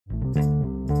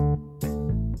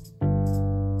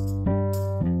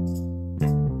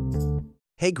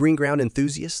Hey Green Ground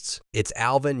enthusiasts, it's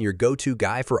Alvin, your go-to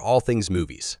guy for all things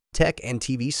movies, tech, and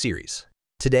TV series.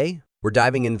 Today, we're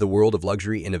diving into the world of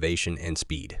luxury, innovation, and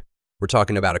speed. We're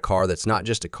talking about a car that's not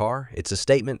just a car, it's a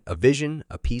statement, a vision,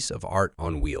 a piece of art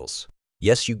on wheels.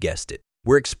 Yes, you guessed it.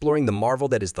 We're exploring the marvel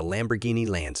that is the Lamborghini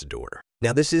Lanzador.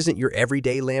 Now, this isn't your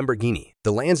everyday Lamborghini.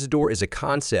 The Lanzador is a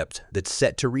concept that's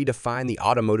set to redefine the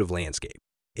automotive landscape.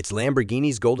 It's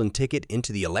Lamborghini's golden ticket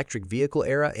into the electric vehicle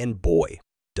era, and boy,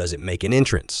 does it make an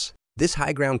entrance. This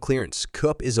high-ground clearance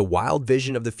coupe is a wild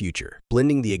vision of the future,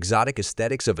 blending the exotic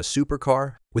aesthetics of a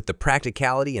supercar with the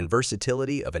practicality and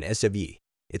versatility of an SUV.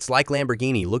 It's like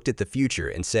Lamborghini looked at the future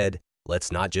and said,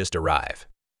 let's not just arrive,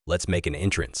 let's make an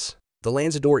entrance. The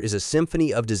Lanzador is a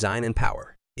symphony of design and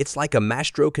power. It's like a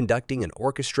maestro conducting an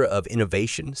orchestra of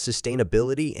innovation,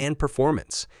 sustainability, and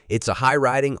performance. It's a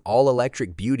high-riding,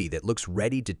 all-electric beauty that looks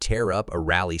ready to tear up a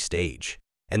rally stage.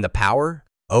 And the power?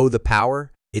 Oh, the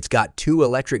power! It's got two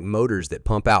electric motors that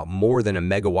pump out more than a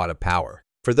megawatt of power.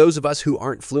 For those of us who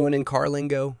aren't fluent in car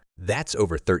lingo, that's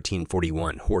over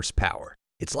 1341 horsepower.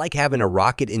 It's like having a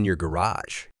rocket in your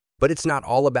garage. But it's not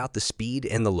all about the speed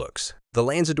and the looks. The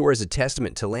Lanzador is a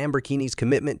testament to Lamborghini's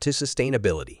commitment to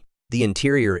sustainability. The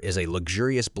interior is a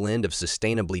luxurious blend of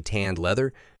sustainably tanned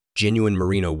leather, genuine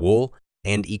merino wool,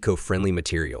 and eco-friendly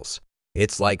materials.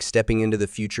 It's like stepping into the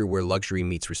future where luxury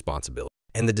meets responsibility.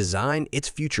 And the design, it's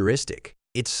futuristic.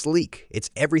 It's sleek. It's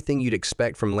everything you'd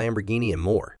expect from Lamborghini and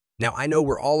more. Now, I know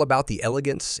we're all about the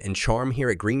elegance and charm here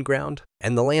at Green Ground,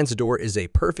 and the Lanzador is a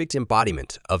perfect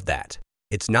embodiment of that.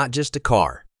 It's not just a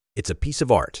car. It's a piece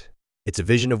of art. It's a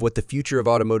vision of what the future of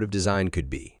automotive design could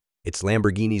be. It's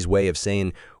Lamborghini's way of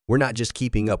saying, we're not just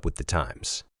keeping up with the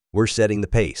times. We're setting the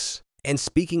pace. And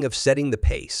speaking of setting the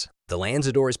pace, the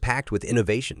Lanzador is packed with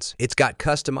innovations. It's got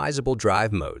customizable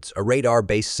drive modes, a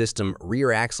radar-based system,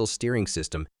 rear axle steering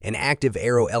system, and active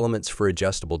aero elements for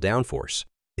adjustable downforce.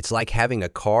 It's like having a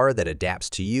car that adapts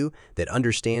to you, that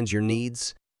understands your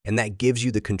needs, and that gives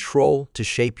you the control to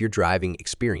shape your driving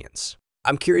experience.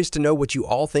 I'm curious to know what you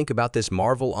all think about this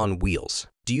marvel on wheels.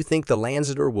 Do you think the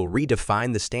Lanzador will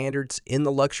redefine the standards in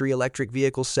the luxury electric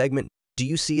vehicle segment? Do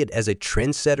you see it as a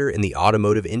trendsetter in the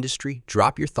automotive industry?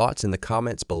 Drop your thoughts in the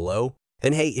comments below.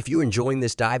 And hey, if you're enjoying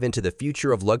this dive into the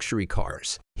future of luxury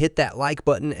cars, hit that like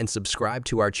button and subscribe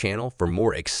to our channel for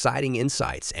more exciting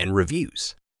insights and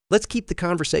reviews. Let's keep the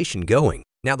conversation going.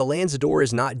 Now, the Lanzador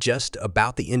is not just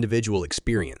about the individual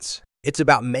experience. It's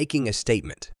about making a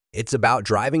statement. It's about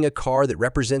driving a car that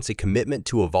represents a commitment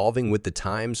to evolving with the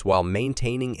times while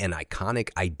maintaining an iconic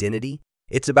identity.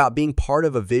 It's about being part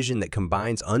of a vision that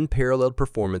combines unparalleled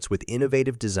performance with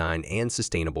innovative design and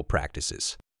sustainable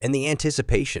practices. And the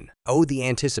anticipation. Oh, the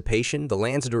anticipation. The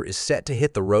Lanzador is set to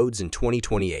hit the roads in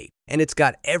 2028, and it's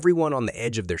got everyone on the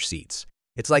edge of their seats.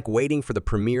 It's like waiting for the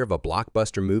premiere of a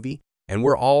blockbuster movie, and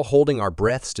we're all holding our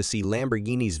breaths to see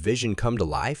Lamborghini's vision come to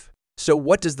life. So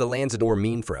what does the Lanzador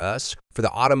mean for us, for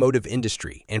the automotive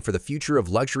industry, and for the future of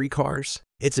luxury cars?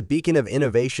 It's a beacon of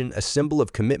innovation, a symbol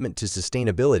of commitment to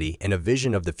sustainability, and a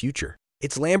vision of the future.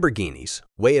 It's Lamborghini's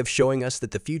way of showing us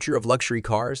that the future of luxury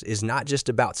cars is not just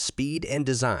about speed and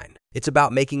design. It's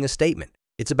about making a statement.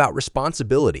 It's about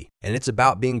responsibility, and it's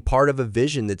about being part of a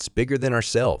vision that's bigger than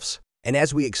ourselves. And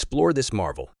as we explore this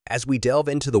marvel, as we delve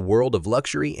into the world of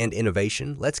luxury and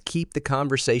innovation, let's keep the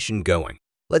conversation going.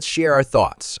 Let's share our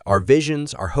thoughts, our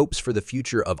visions, our hopes for the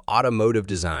future of automotive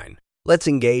design. Let's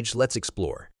engage, let's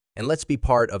explore, and let's be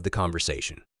part of the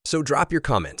conversation. So drop your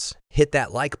comments, hit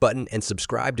that like button, and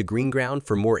subscribe to Green Ground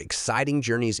for more exciting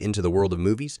journeys into the world of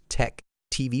movies, tech,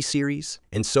 TV series,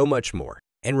 and so much more.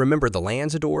 And remember, the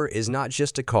Lanzador is not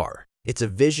just a car. It's a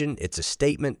vision, it's a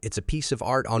statement, it's a piece of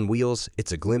art on wheels,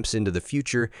 it's a glimpse into the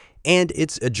future, and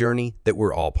it's a journey that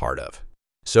we're all part of.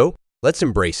 So let's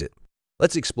embrace it,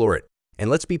 let's explore it, and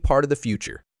let's be part of the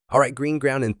future. All right, Green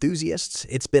Ground enthusiasts,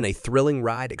 it's been a thrilling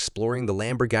ride exploring the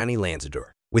Lamborghini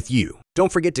Lanzador with you.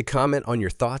 Don't forget to comment on your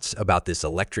thoughts about this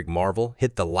electric marvel.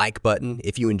 Hit the like button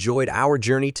if you enjoyed our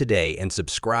journey today, and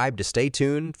subscribe to stay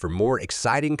tuned for more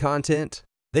exciting content.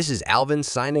 This is Alvin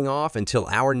signing off until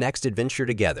our next adventure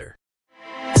together.